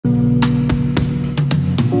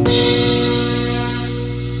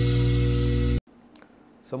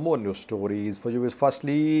Some more news stories for you.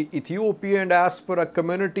 Firstly, Ethiopian diaspora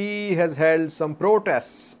community has held some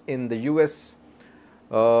protests in the US.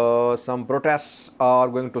 Some protests are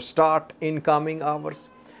going to start in coming hours.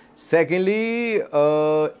 Secondly,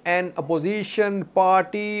 an opposition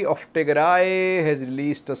party of Tigray has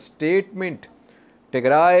released a statement.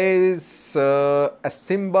 Tigray's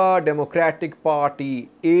Asimba Democratic Party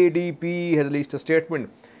ADP has released a statement.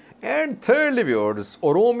 And thirdly, viewers,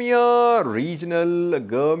 Oromia regional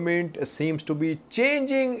government seems to be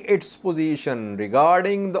changing its position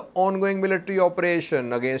regarding the ongoing military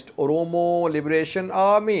operation against Oromo Liberation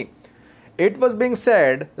Army. It was being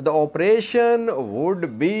said that the operation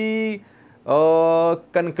would be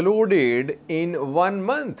concluded in 1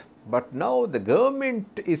 month, but now the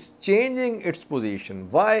government is changing its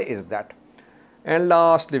position. Why is that? And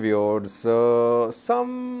lastly, viewers,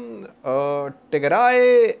 some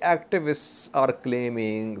Tigray activists are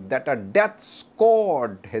claiming that a death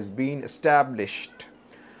squad has been established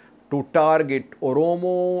to target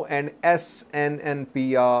Oromo and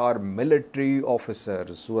SNNPR military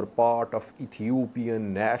officers who are part of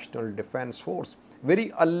Ethiopian National Defense Force.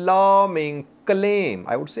 Very alarming claim.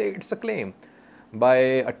 I would say it's a claim by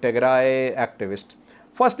a Tigray activist.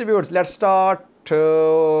 Firstly, viewers, let's start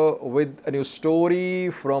with a new story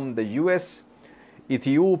from the US.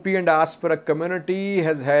 Ethiopian diaspora community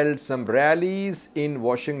has held some rallies in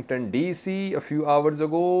Washington DC a few hours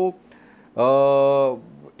ago.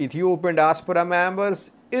 Ethiopian diaspora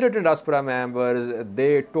members, Eritrean diaspora members,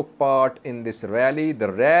 they took part in this rally.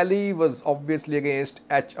 The rally was obviously against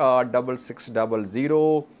HR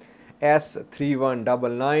 6600,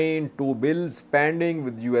 S3199, two bills pending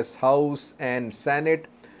with US House and Senate.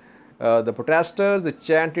 The protesters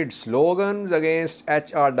chanted slogans against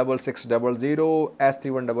HR 6600,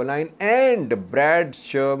 S3199 and Brad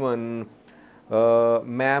Sherman,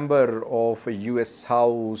 member of US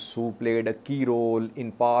House who played a key role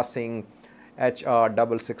in passing HR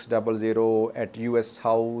 6600 at US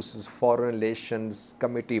House's Foreign Relations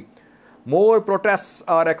Committee. More protests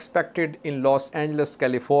are expected in Los Angeles,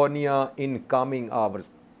 California in coming hours.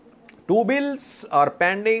 Two bills are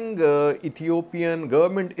pending. Ethiopian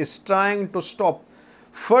government is trying to stop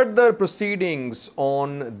further proceedings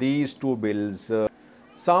on these two bills.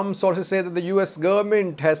 Some sources say that the US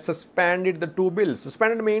government has suspended the two bills.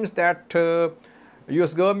 Suspended means that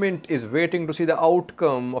US government is waiting to see the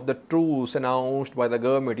outcome of the truce announced by the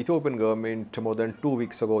government, Ethiopian government, more than 2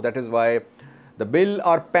 weeks ago. That is why the bill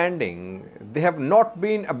are pending. They have not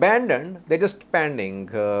been abandoned, they're just pending.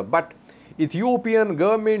 But Ethiopian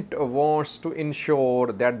government wants to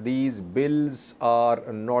ensure that these bills are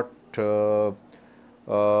not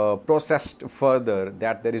processed further,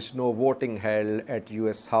 that there is no voting held at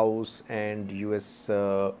US House and US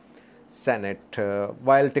Senate.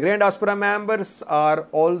 While Tigrayan diaspora members are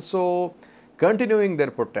also continuing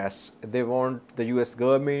their protests, they want the US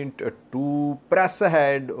government to press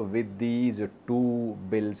ahead with these two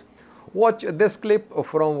bills. Watch this clip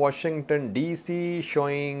from Washington DC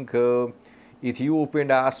showing Ethiopian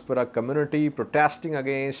diaspora community protesting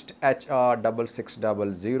against HR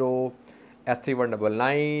 6600,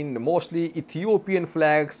 S3199. Mostly Ethiopian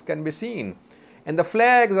flags can be seen, and the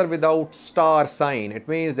flags are without star sign. It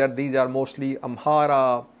means that these are mostly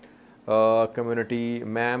Amhara community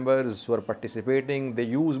members who are participating. They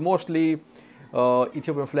use mostly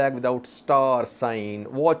Ethiopian flag without star sign.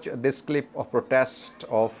 Watch this clip of protest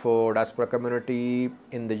of diaspora community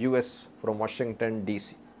in the US from Washington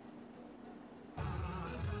DC.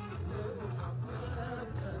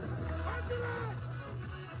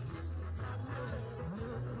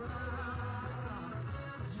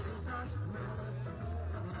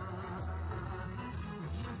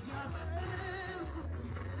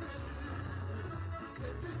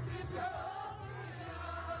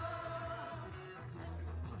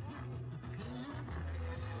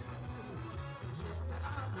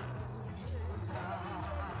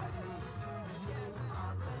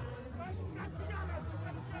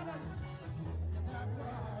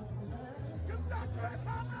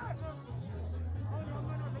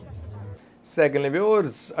 Secondly,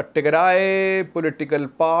 viewers, a Tigray political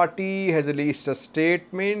party has released a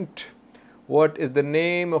statement. What is the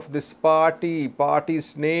name of this party?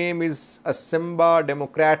 Party's name is Asimba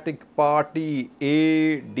Democratic Party,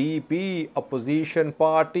 ADP, opposition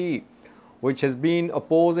party, which has been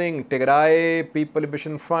opposing Tigray People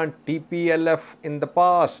Liberation Front, TPLF, in the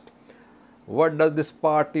past. What does this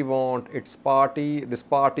party want? This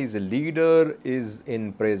party's leader is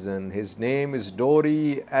in prison. His name is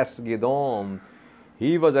Dori Asgidom.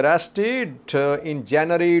 He was arrested in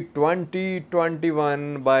January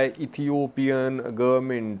 2021 by Ethiopian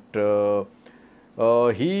government.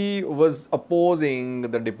 He was opposing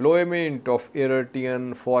the deployment of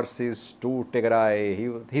Eritrean forces to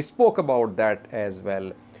Tigray. He spoke about that as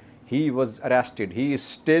well. He was arrested. He is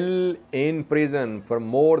still in prison for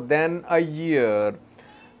more than a year.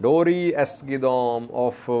 Dori Esgidom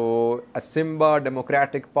of Asimba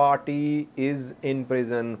Democratic Party is in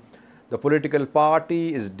prison. The political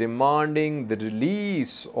party is demanding the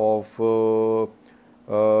release of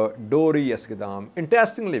Dori Esgidam.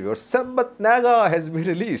 Interestingly, Sabbat Naga has been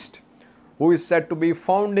released, who is said to be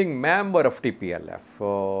founding member of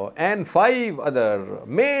TPLF, and 5 other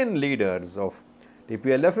main leaders of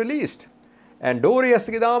TPLF released. And Dori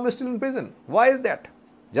Esgidam is still in prison. Why is that?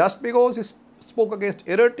 Just because he spoke against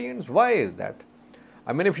Eritreans? Why is that?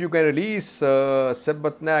 I mean, if you can release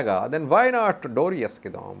Sabbat Naga, then why not Dori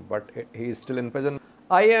Esgidam? But he is still in prison.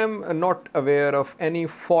 I am not aware of any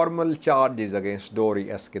formal charges against Dori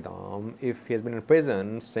Esgidam. If he has been in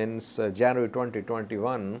prison since January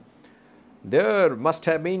 2021, there must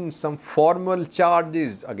have been some formal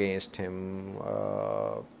charges against him.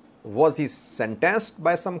 Was he sentenced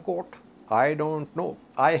by some court? I don't know.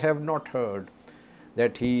 I have not heard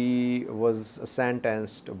that he was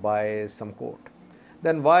sentenced by some court.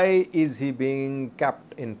 Then why is he being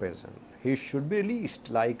kept in prison? He should be released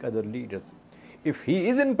like other leaders. If he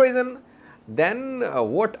is in prison, then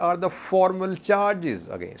what are the formal charges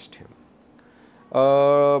against him?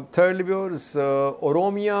 Thirdly, viewers,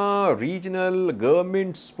 Oromia regional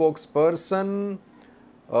government spokesperson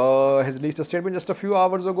has released a statement just a few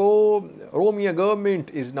hours ago. Oromia government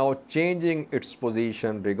is now changing its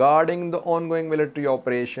position regarding the ongoing military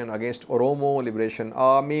operation against Oromo Liberation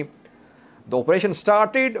Army. The operation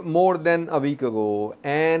started more than a week ago,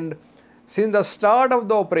 and since the start of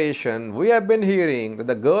the operation, we have been hearing that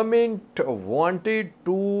the government wanted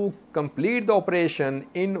to complete the operation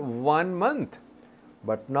in 1 month.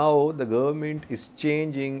 But now the government is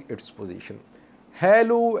changing its position.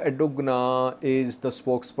 Halu Edugna is the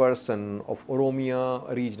spokesperson of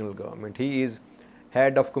Oromia regional government. He is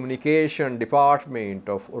head of communication department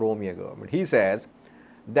of Oromia government. He says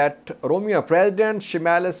that Oromia President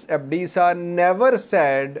Shimalis Abdisa never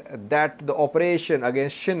said that the operation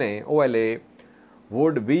against Shine OLA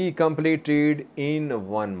would be completed in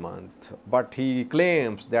 1 month. But he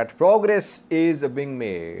claims that progress is being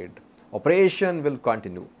made. Operation will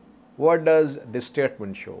continue. What does this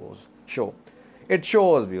statement show? It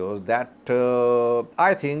shows, viewers, that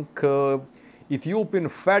I think Ethiopian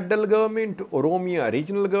federal government, Oromia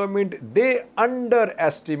regional government, they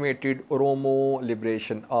underestimated Oromo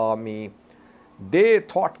Liberation Army. They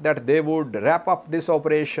thought that they would wrap up this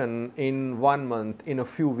operation in 1 month, in a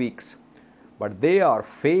few weeks. But they are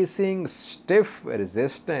facing stiff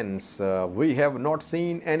resistance. We have not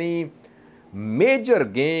seen any major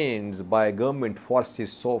gains by government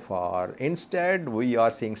forces so far. Instead, we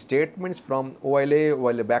are seeing statements from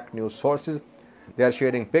OLA-backed news sources. They are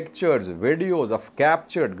sharing pictures, videos of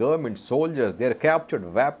captured government soldiers, their captured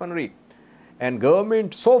weaponry. And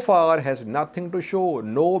government so far has nothing to show.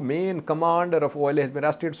 No main commander of OLA has been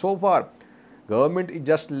arrested so far. Government is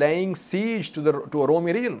just laying siege to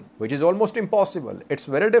Oromia region, which is almost impossible. It's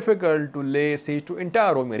very difficult to lay siege to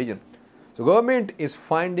entire Oromia region. So government is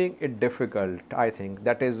finding it difficult, I think.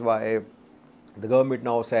 That is why the government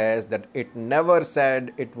now says that it never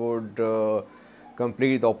said it would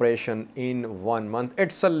complete the operation in 1 month.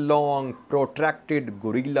 It's a long, protracted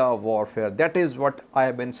guerrilla warfare. That is what I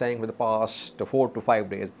have been saying for the past 4 to 5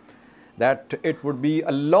 days. That it would be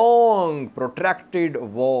a long, protracted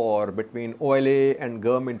war between OLA and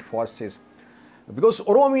government forces. Because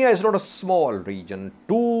Oromia is not a small region.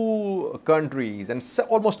 2 countries and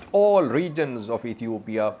almost all regions of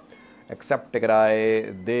Ethiopia except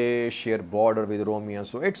Tigray, they share border with Oromia.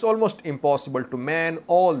 So it's almost impossible to man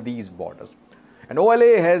all these borders. And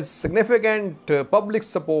OLA has significant public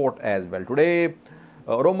support as well. Today,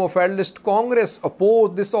 Oromo Federalist Congress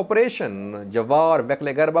opposed this operation, Jawar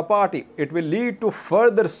Bekle Garba Party. It will lead to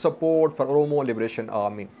further support for Oromo Liberation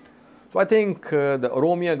Army. So I think the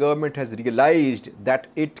Oromia government has realized that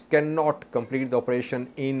it cannot complete the operation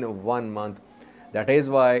in 1 month. That is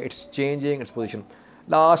why it's changing its position.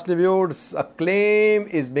 Lastly, viewers, a claim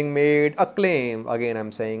is being made, again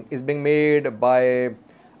I'm saying, is being made by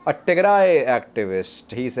a Tigray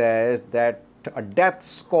activist. He says that a death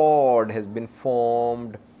squad has been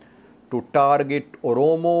formed to target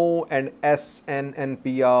Oromo and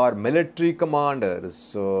SNNPR military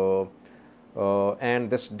commanders. And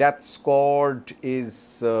this death squad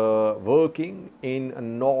is working in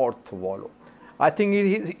North Wallo. I think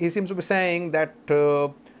he seems to be saying that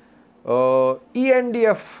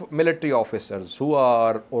ENDF military officers who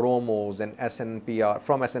are Oromos and SNPR,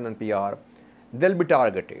 from SNNPR, they'll be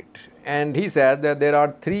targeted. And he said that there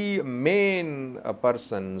are three main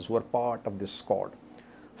persons who are part of this squad.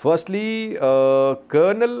 Firstly,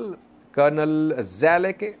 Colonel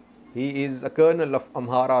Zaleke, he is a colonel of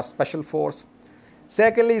Amhara Special Force.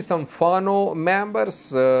 Secondly, some Fano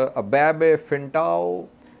members, Ababe Fintao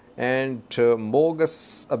and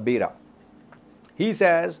Mogus Abira. He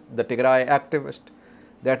says, the Tigray activist,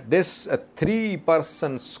 that this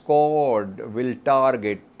three-person squad will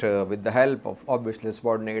target, with the help of obviously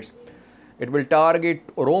subordinates, it will target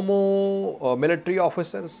Oromo military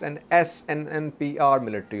officers and SNNPR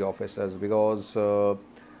military officers, because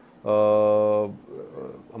Amhara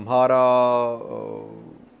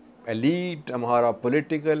elite, Amhara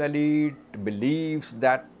political elite believes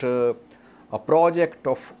that a project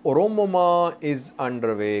of Oromoma is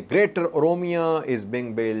underway. Greater Oromia is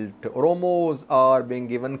being built. Oromos are being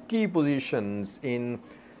given key positions in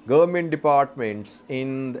government departments,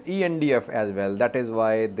 in the ENDF as well. That is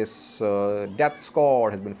why this death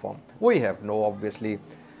squad has been formed. We have no obviously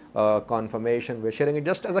confirmation. We are sharing it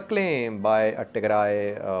just as a claim by a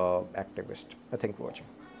Tigray activist. Thank you for watching.